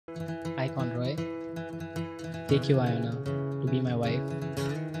I, Conroy, take you, Iona, to be my wife.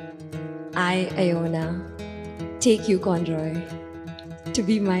 I, Iona, take you, Conroy, to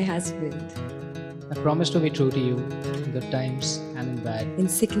be my husband. I promise to be true to you in good times and in bad. In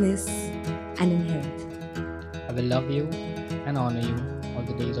sickness and in health. I will love you and honor you all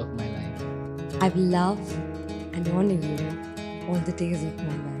the days of my life. I will love and honor you all the days of my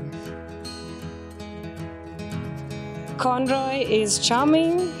life. Conroy is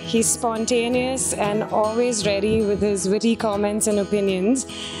charming, he's spontaneous and always ready with his witty comments and opinions.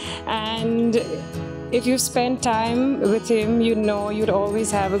 And if you've spent time with him, you know you'd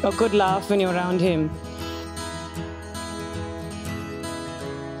always have a good laugh when you're around him.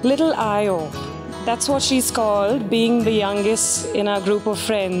 Little Io, that's what she's called, being the youngest in our group of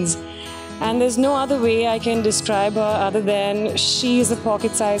friends. And there's no other way I can describe her other than she's a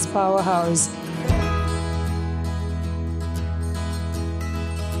pocket-sized powerhouse.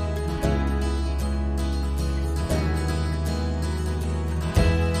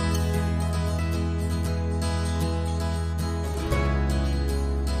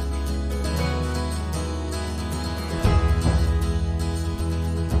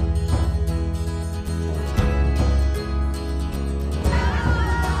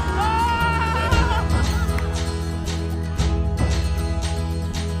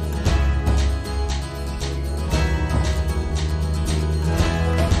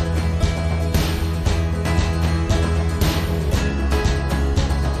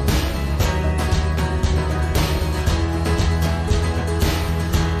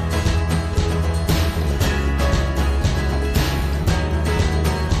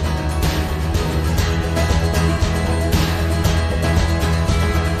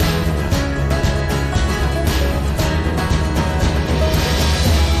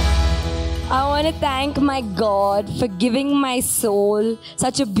 I want to thank my God for giving my soul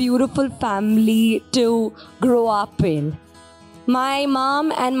such a beautiful family to grow up in. My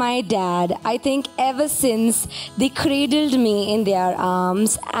mom and my dad, I think ever since they cradled me in their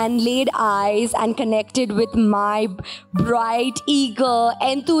arms and laid eyes and connected with my bright, eager,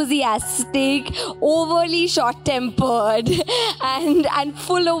 enthusiastic, overly short-tempered and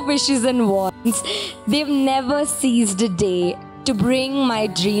full of wishes and wants, they've never ceased a day to bring my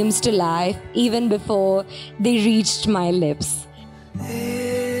dreams to life even before they reached my lips.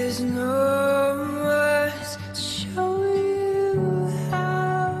 There's no words to show you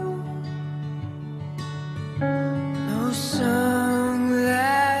how. No song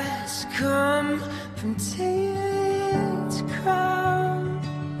that's come from tailor to crown.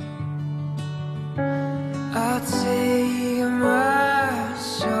 I'll take my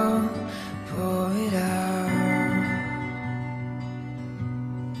soul, pour it out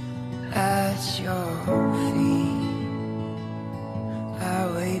at your feet. I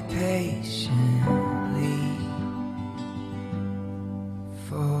wait patiently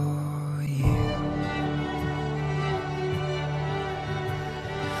for you.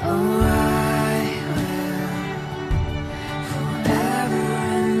 Oh, I will forever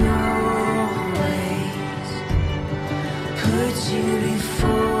and always put you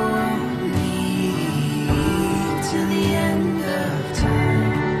before me till the end of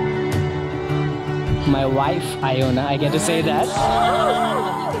time. My wife, Iona, I get to say that.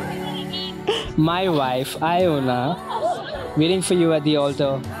 My wife, Iona, waiting for you at the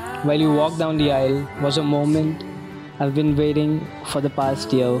altar while you walk down the aisle was a moment I've been waiting for the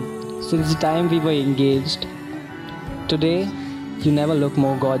past year, since the time we were engaged. Today, you never look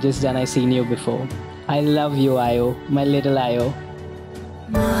more gorgeous than I seen you before. I love you, Io, my little Io.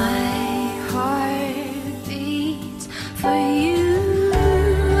 My heart beats for you.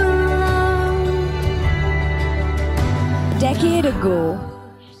 A decade ago,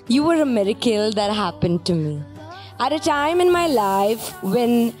 you were a miracle that happened to me. At a time in my life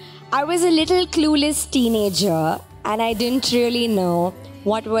when I was a little clueless teenager and I didn't really know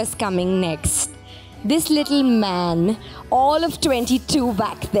what was coming next. This little man, all of 22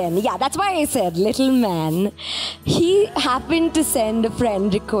 back then, yeah, that's why I said little man, he happened to send a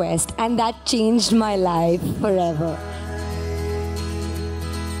friend request and that changed my life forever.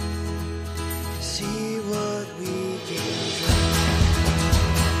 See what we can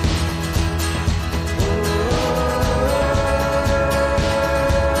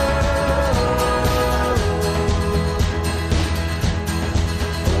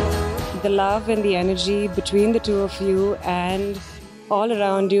The love and the energy between the two of you and all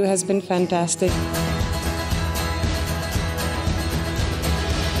around you has been fantastic.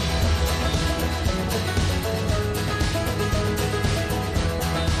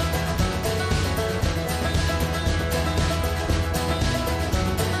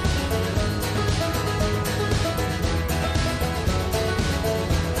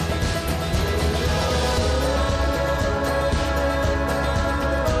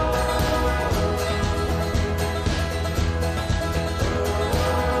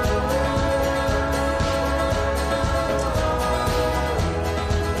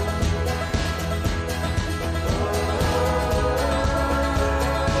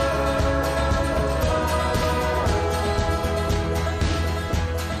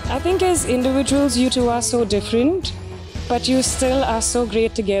 think as individuals, you two are so different, but you still are so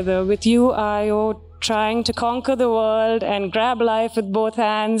great together. With you, Io trying to conquer the world and grab life with both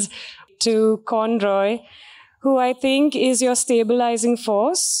hands, to Conroy, who I think is your stabilizing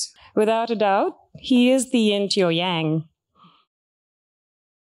force. Without a doubt, he is the yin to your yang.